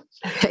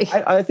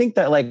 Okay. I think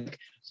that, like,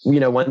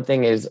 one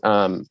thing is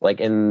like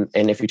in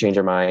If You Change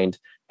Your Mind,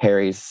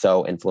 Harry's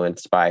so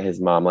influenced by his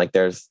mom. Like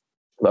there's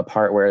a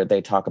part where they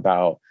talk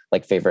about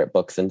like favorite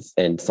books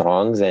and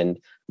songs, and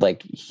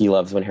like he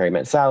loves When Harry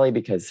Met Sally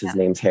because his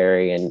name's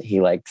Harry, and he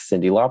likes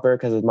Cyndi Lauper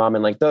because his mom.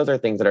 And like those are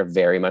things that are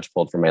very much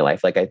pulled from my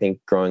life. Like I think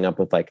growing up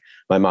with like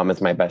my mom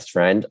as my best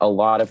friend, a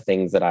lot of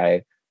things that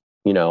I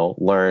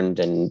learned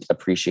and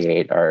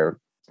appreciate are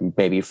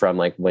maybe from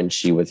like when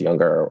she was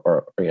younger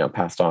or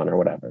passed on or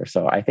whatever.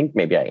 So I think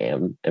maybe I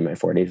am in my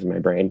 40s in my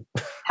brain.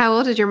 How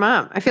old is your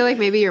mom? I feel like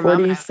maybe your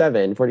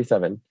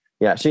 47.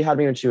 Yeah, she had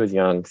me when she was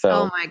young. So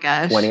oh my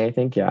gosh. 20, I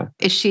think. Yeah.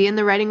 Is she in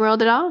the writing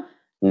world at all?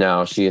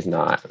 No, she is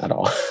not at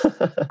all.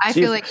 I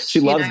feel like she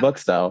loves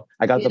books though.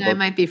 I got the book. I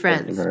might be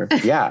friends. Her.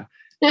 Yeah.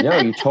 No,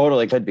 you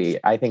totally could be.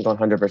 I think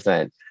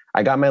 100%.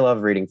 I got my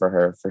love reading for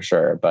her for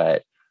sure,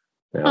 but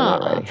no, I'm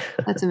not writing.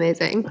 That's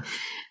amazing.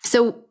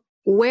 So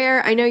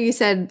where, I know you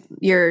said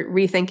you're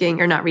rethinking,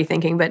 or not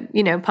rethinking,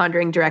 but,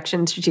 pondering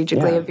direction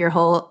strategically of your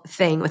whole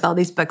thing with all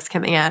these books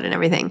coming out and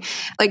everything.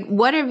 Like,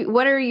 what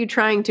are you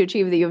trying to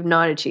achieve that you have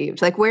not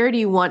achieved? Like, where do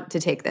you want to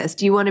take this?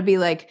 Do you want to be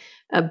like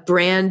a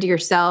brand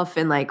yourself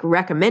and like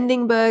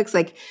recommending books?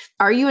 Like,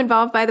 are you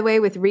involved, by the way,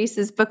 with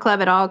Reese's book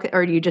club at all?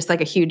 Or are you just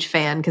like a huge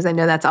fan? Because I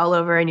know that's all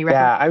over and you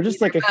recommend. Yeah, I'm just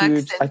like a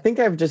huge, I think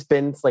I've just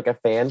been like a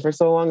fan for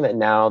so long that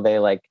now they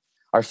like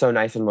are so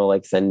nice and will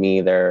like send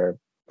me their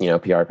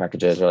PR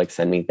packages or like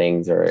send me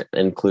things or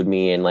include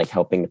me in like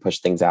helping to push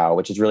things out,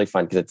 which is really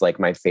fun because it's like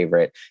my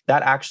favorite.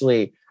 That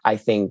actually, I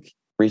think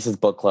Reese's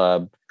Book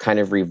Club kind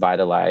of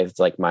revitalized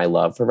like my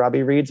love for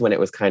Robbie Reads when it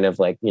was kind of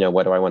like,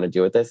 what do I want to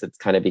do with this? It's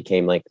kind of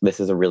became like,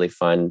 this is a really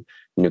fun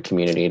new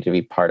community to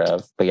be part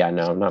of. But yeah,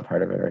 no, I'm not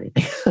part of it or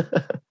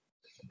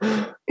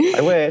anything.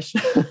 I wish.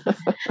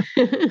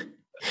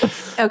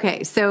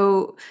 Okay.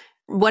 So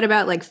what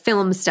about like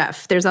film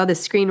stuff? There's all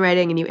this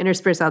screenwriting and you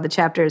intersperse all the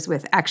chapters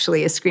with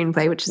actually a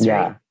screenplay, which is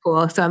very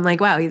cool. So I'm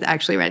like, wow, he's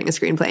actually writing a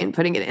screenplay and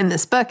putting it in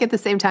this book at the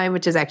same time,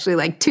 which is actually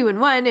like 2 in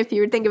 1 if you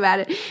would think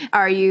about it.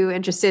 Are you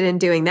interested in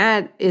doing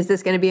that? Is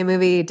this going to be a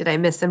movie? Did I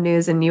miss some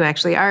news and you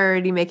actually are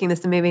already making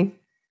this a movie?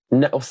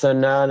 No, so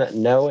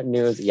no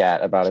news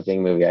yet about it being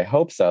a movie. I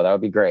hope so. That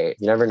would be great.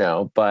 You never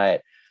know.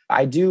 But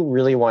I do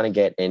really want to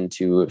get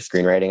into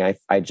screenwriting.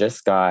 I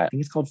just got, I think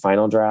it's called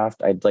Final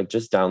Draft. I'd like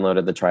just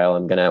downloaded the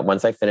trial.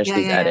 Once I finish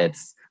these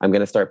edits, I'm going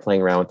to start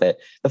playing around with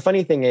it. The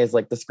funny thing is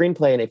like the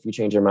screenplay and If You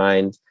Change Your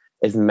Mind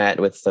is met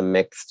with some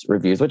mixed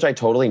reviews, which I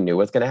totally knew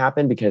was going to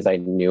happen because I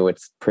knew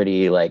it's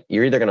pretty like,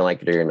 you're either going to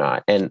like it or you're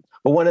not. But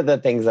one of the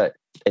things that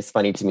is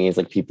funny to me is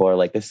like, people are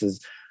like, this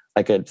is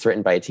like it's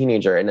written by a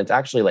teenager. And it's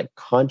actually like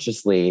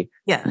consciously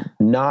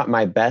not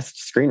my best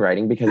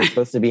screenwriting because it's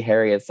supposed to be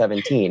Harry at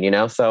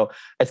 17, So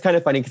it's kind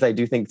of funny because I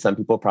do think some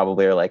people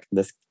probably are like,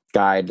 this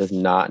guy does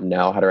not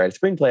know how to write a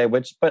screenplay,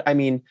 but I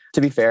mean,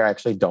 to be fair, I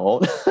actually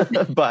don't.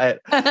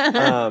 but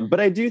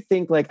I do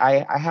think like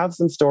I have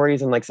some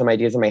stories and like some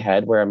ideas in my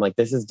head where I'm like,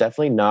 this is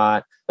definitely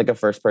not like a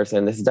first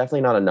person. This is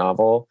definitely not a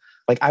novel.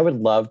 Like I would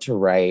love to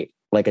write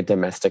like a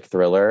domestic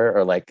thriller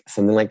or like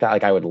something like that.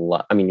 Like I would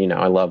love, I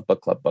love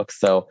book club books.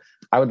 So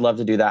I would love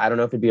to do that. I don't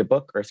know if it'd be a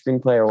book or a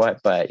screenplay or what,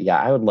 but yeah,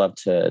 I would love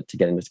to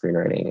get into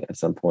screenwriting at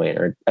some point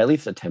or at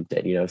least attempt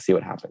it, see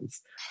what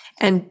happens.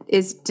 And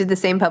did the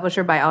same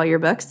publisher buy all your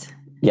books?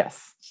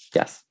 Yes.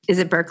 Is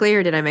it Berkeley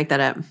or did I make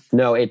that up?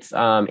 No, it's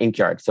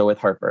Inkyard. So with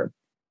Harper.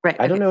 Right.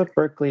 I don't know if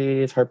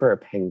Berkeley is Harper or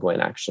Penguin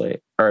actually,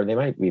 or they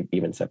might be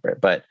even separate,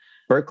 but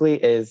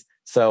Berkeley is,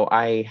 so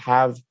I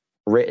have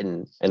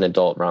written an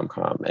adult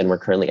rom-com and we're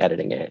currently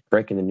editing it.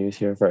 Breaking the news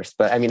here first.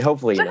 But I mean,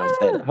 hopefully,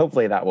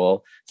 hopefully that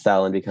will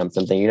sell and become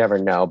something. You never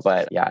know.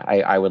 But yeah,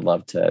 I would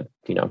love to,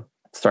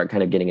 start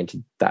kind of getting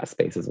into that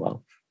space as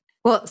well.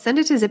 Well, send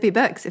it to Zippy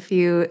Books if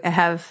you're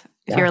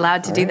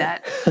allowed to do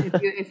that.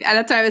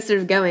 That's where I was sort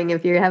of going.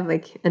 If you have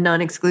like a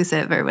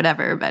non-exclusive or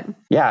whatever, but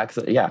we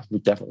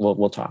definitely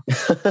we'll talk.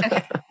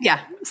 Okay.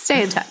 Yeah,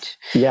 stay in touch.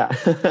 Yeah,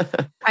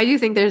 I do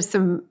think there's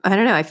some. I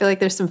don't know. I feel like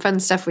there's some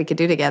fun stuff we could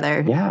do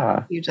together.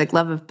 Yeah, huge like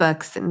love of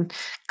books and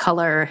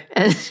color.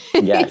 And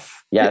yes.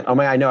 Oh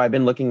my! I know. I've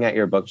been looking at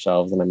your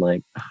bookshelves, and I'm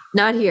like,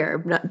 not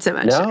here, not so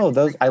much. No,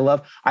 those I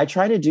love. I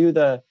try to do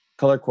the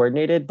color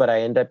coordinated, but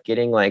I end up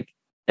getting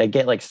I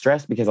get like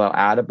stressed because I'll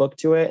add a book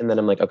to it. And then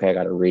I'm like, okay, I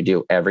got to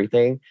redo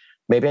everything.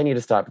 Maybe I need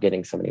to stop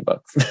getting so many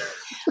books.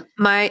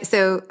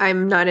 So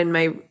I'm not in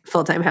my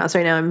full-time house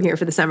right now. I'm here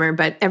for the summer,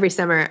 but every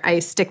summer I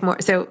stick more.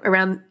 So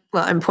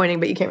I'm pointing,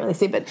 but you can't really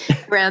see, but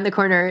around the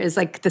corner is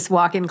like this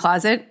walk-in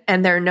closet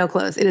and there are no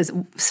clothes. It is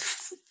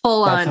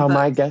full on. That's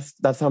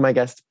how my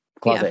guest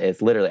closet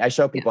is literally. I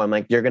show people, I'm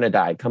like, you're going to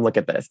die. Come look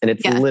at this. And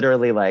it's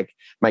literally like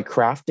my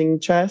crafting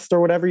chest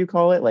or whatever you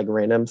call it, like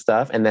random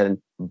stuff. And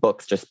then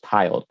books just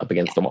piled up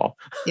against the wall.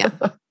 Yeah.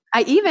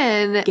 I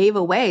even gave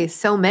away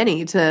so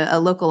many to a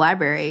local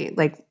library,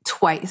 like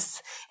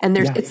twice, and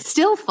it's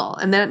still full.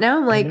 And then now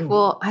I'm like,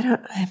 well, I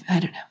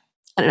don't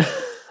know.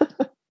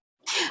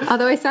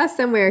 Although I saw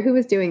somewhere who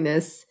was doing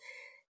this.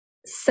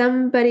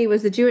 Somebody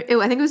was I think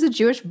it was the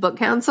Jewish Book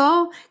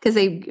Council, because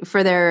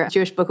for their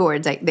Jewish Book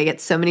Awards, they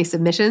get so many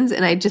submissions.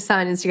 And I just saw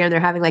on Instagram,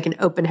 they're having like an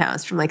open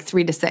house from like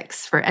 3 to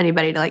 6 for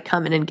anybody to like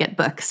come in and get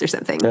books or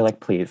something. They're like,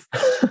 please.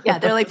 Yeah.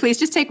 They're like, please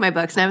just take my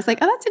books. And I was like,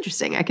 oh, that's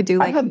interesting. I could do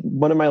like.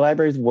 One of my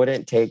libraries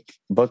wouldn't take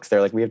books.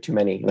 They're like, we have too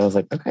many. And I was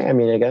like, okay, I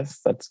mean, I guess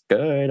that's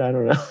good. I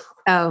don't know.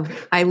 Oh,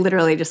 I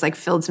literally just like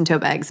filled some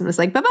tote bags and was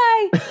like,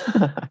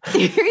 bye-bye.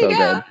 Here you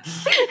go.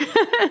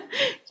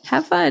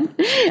 Have fun.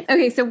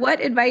 Okay. So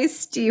what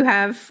advice do you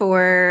have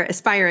for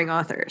aspiring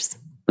authors?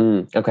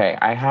 Okay.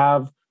 I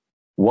have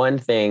one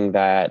thing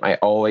that I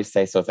always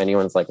say. So if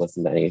anyone's like,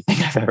 listen to anything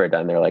I've ever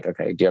done, they're like,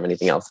 okay, do you have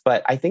anything else?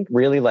 But I think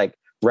really like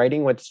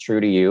writing what's true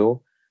to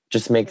you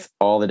just makes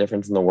all the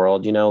difference in the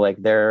world. You know, like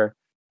there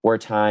were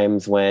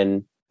times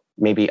when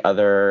maybe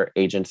other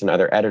agents and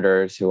other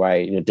editors who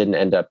I didn't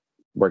end up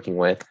working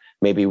with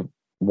maybe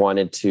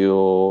wanted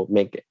to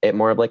make it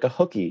more of like a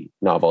hooky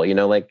novel,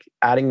 like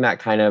adding that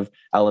kind of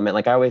element.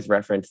 Like I always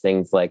reference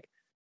things like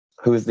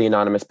who's the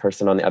anonymous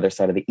person on the other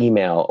side of the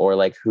email, or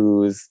like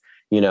who's,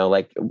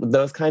 like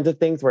those kinds of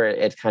things where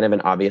it's kind of an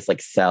obvious like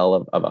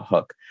sell of a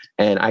hook.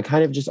 And I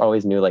kind of just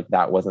always knew like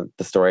that wasn't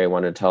the story I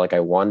wanted to tell. Like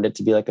I wanted it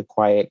to be like a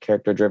quiet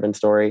character driven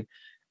story.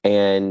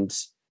 And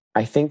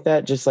I think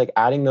that just like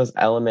adding those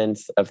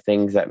elements of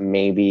things that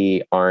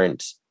maybe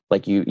aren't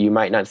like you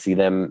might not see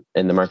them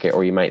in the market,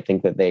 or you might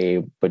think that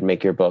they would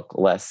make your book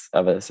less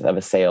of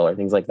a sale or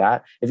things like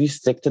that. If you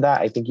stick to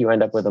that, I think you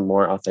end up with a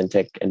more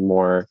authentic and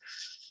more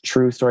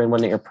true story, and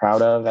one that you're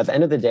proud of. At the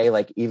end of the day,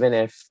 like even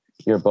if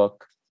your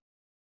book,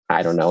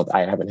 I don't know,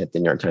 I haven't hit the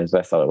New York Times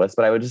bestseller list,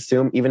 but I would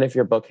assume even if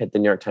your book hit the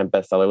New York Times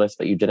bestseller list,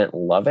 but you didn't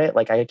love it,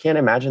 like I can't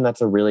imagine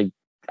that's a really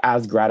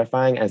as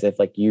gratifying as if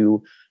like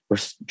you were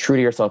true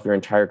to yourself your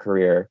entire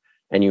career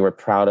and you were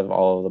proud of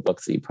all of the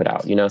books that you put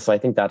out, So I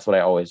think that's what I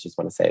always just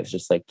want to say is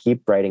just like,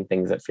 keep writing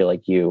things that feel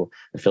like you,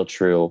 that feel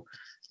true,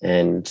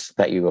 and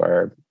that you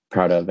are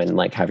proud of and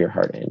like have your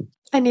heart in.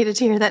 I needed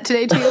to hear that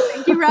today too.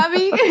 Thank you,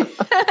 Robbie.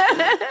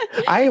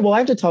 I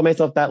have to tell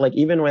myself that like,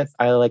 even with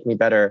I Like Me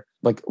Better,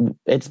 like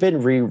it's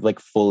been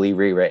fully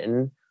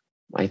rewritten,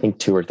 I think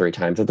 2 or 3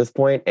 times at this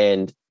point.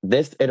 And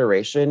this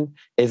iteration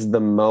is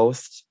the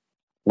most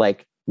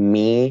like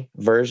me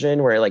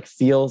version where it like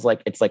feels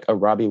like it's like a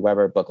Robbie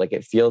Weber book. Like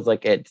it feels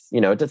like it's,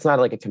 it's not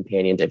like a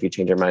companion to If You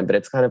Change Your Mind, but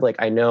it's kind of like,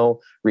 I know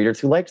readers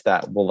who liked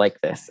that will like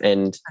this.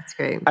 And that's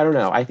great. I don't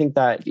know. I think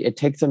that it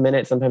takes a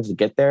minute sometimes to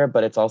get there,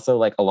 but it's also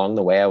like along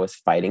the way I was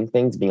fighting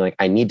things, being like,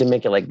 I need to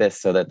make it like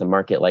this so that the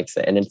market likes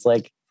it. And it's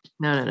like,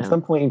 no. At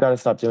some point you got to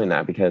stop doing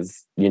that,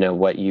 because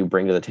what you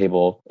bring to the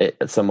table,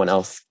 someone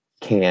else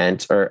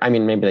can't, or I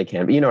mean, maybe they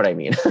can, but you know what I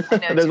mean?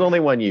 There's only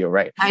one you,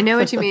 right? I know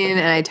what you mean.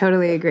 And I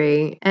totally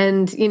agree.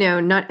 And,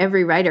 not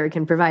every writer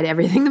can provide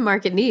everything the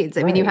market needs.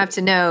 I mean, you have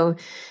to know,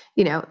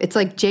 it's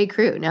like J.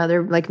 Crew. Now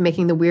they're like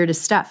making the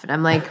weirdest stuff. And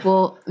I'm like,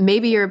 well,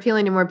 maybe you're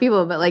appealing to more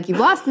people, but like you've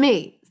lost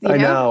me. I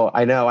know.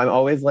 I'm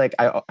always like,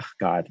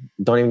 God,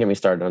 don't even get me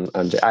started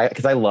on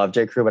because I love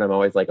J. Crew, but I'm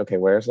always like, okay,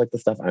 where's like the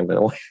stuff I'm going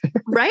to wear?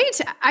 Right?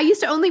 I used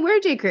to only wear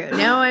J. Crew.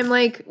 Now I'm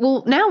like,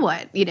 well, now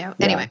what?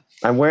 Anyway.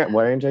 I'm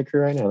wearing J.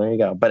 Crew right now. There you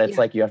go. But it's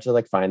like, you have to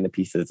like find the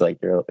pieces. Like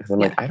I'm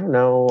like, I don't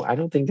know. I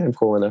don't think I'm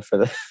cool enough for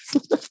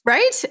this.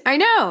 Right? I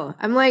know.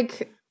 I'm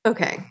like,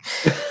 okay,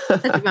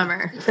 that's a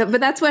bummer.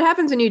 But that's what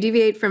happens when you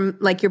deviate from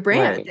like your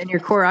brand and your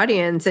core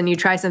audience, and you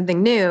try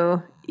something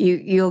new.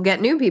 You'll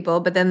get new people,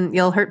 but then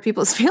you'll hurt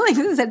people's feelings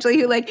essentially,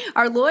 who like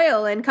are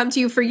loyal and come to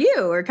you for you,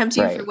 or come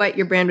to you for what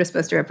your brand was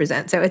supposed to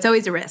represent. So it's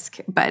always a risk,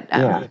 but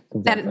exactly.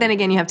 Then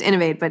again, you have to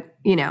innovate. But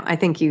I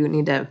think you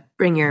need to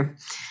bring your.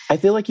 I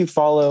feel like you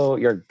follow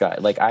your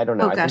gut. Like I don't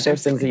know. I think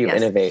there's things that you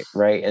innovate,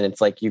 right? And it's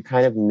like you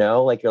kind of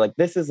know, like you're like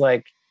this is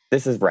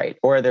right,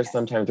 or there's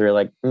sometimes where you're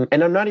like,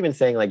 and I'm not even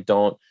saying like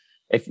don't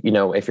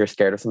if you're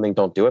scared of something,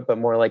 don't do it. But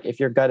more like if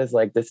your gut is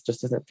like, this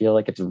just doesn't feel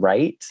like it's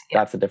right,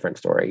 that's a different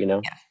story, Yeah.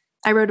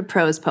 I wrote a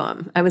prose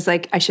poem. I was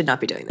like, I should not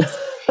be doing this.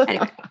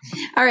 Anyway.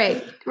 All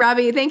right,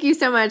 Robbie, thank you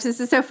so much.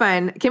 This is so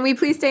fun. Can we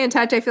please stay in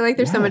touch? I feel like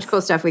there's so much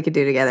cool stuff we could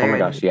do together. Oh my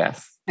gosh,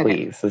 yes.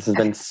 Okay. Please. This has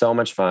been so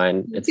much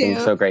fun. It's been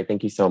so great.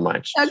 Thank you so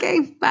much.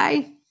 Okay,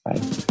 bye. Bye.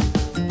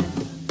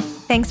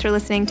 Thanks for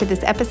listening to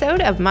this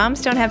episode of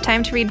Moms Don't Have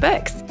Time to Read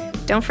Books.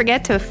 Don't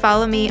forget to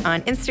follow me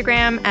on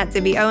Instagram at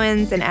Zibby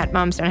Owens and at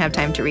Moms Don't Have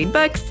Time to Read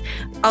Books.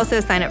 Also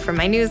sign up for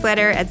my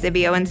newsletter at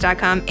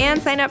zibbyowens.com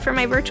and sign up for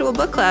my virtual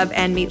book club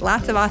and meet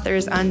lots of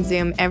authors on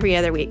Zoom every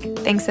other week.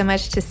 Thanks so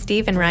much to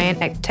Steve and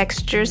Ryan at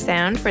Texture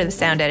Sound for the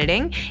sound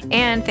editing.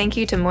 And thank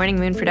you to Morning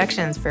Moon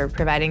Productions for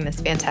providing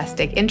this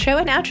fantastic intro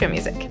and outro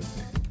music.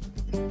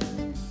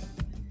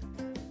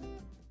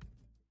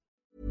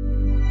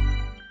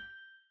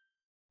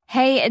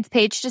 Hey, it's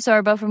Paige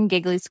DeSorbo from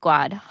Giggly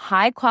Squad.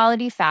 High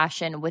quality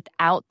fashion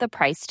without the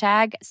price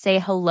tag. Say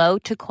hello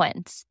to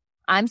Quince.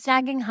 I'm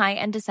snagging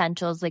high-end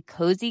essentials like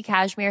cozy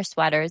cashmere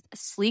sweaters,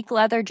 sleek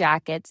leather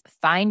jackets,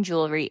 fine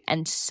jewelry,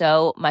 and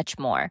so much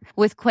more.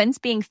 With Quince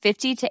being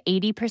 50 to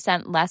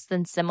 80% less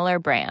than similar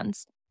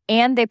brands.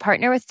 And they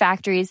partner with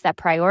factories that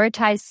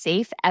prioritize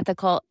safe,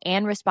 ethical,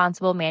 and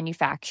responsible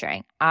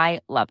manufacturing. I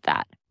love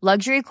that.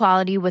 Luxury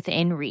quality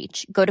within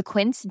reach. Go to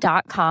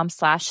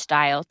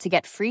quince.com/style to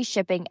get free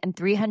shipping and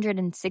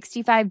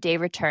 365-day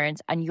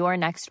returns on your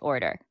next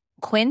order.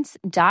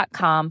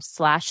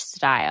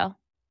 Quince.com/style.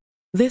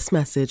 This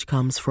message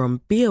comes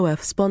from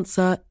BOF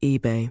sponsor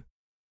eBay.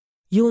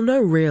 You'll know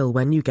real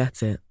when you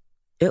get it.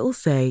 It'll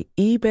say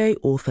eBay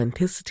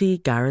Authenticity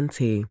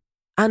Guarantee.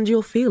 And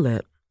you'll feel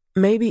it.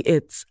 Maybe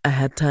it's a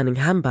head-turning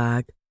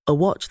handbag, a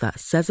watch that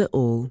says it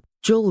all,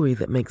 jewelry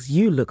that makes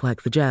you look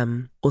like the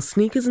gem, or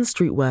sneakers and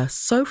streetwear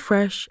so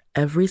fresh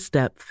every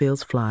step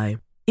feels fly.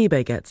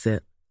 eBay gets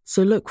it.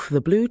 So look for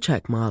the blue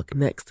check mark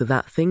next to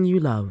that thing you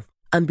love.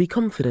 And be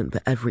confident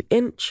that every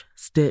inch,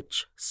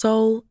 stitch,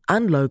 sole,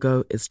 and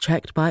logo is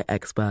checked by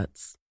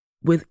experts.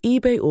 With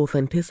eBay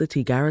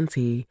Authenticity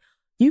Guarantee,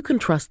 you can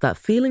trust that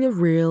feeling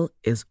of real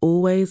is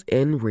always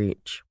in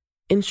reach.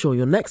 Ensure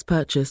your next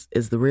purchase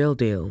is the real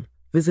deal.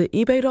 Visit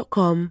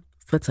eBay.com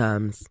for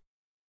terms.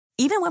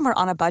 Even when we're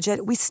on a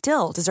budget, we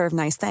still deserve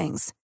nice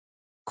things.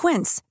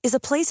 Quince is a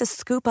place to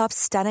scoop up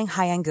stunning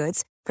high-end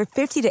goods for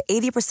 50 to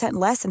 80%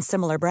 less than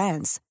similar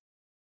brands.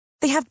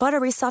 They have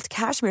buttery soft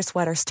cashmere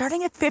sweaters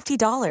starting at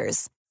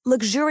 $50,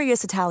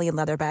 luxurious Italian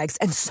leather bags,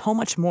 and so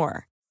much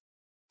more.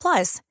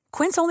 Plus,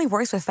 Quince only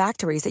works with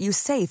factories that use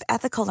safe,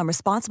 ethical, and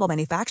responsible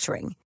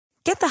manufacturing.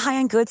 Get the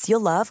high-end goods you'll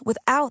love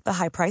without the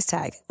high price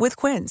tag with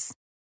Quince.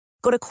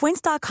 Go to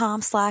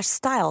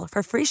quince.com/style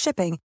for free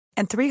shipping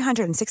and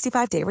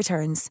 365-day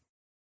returns.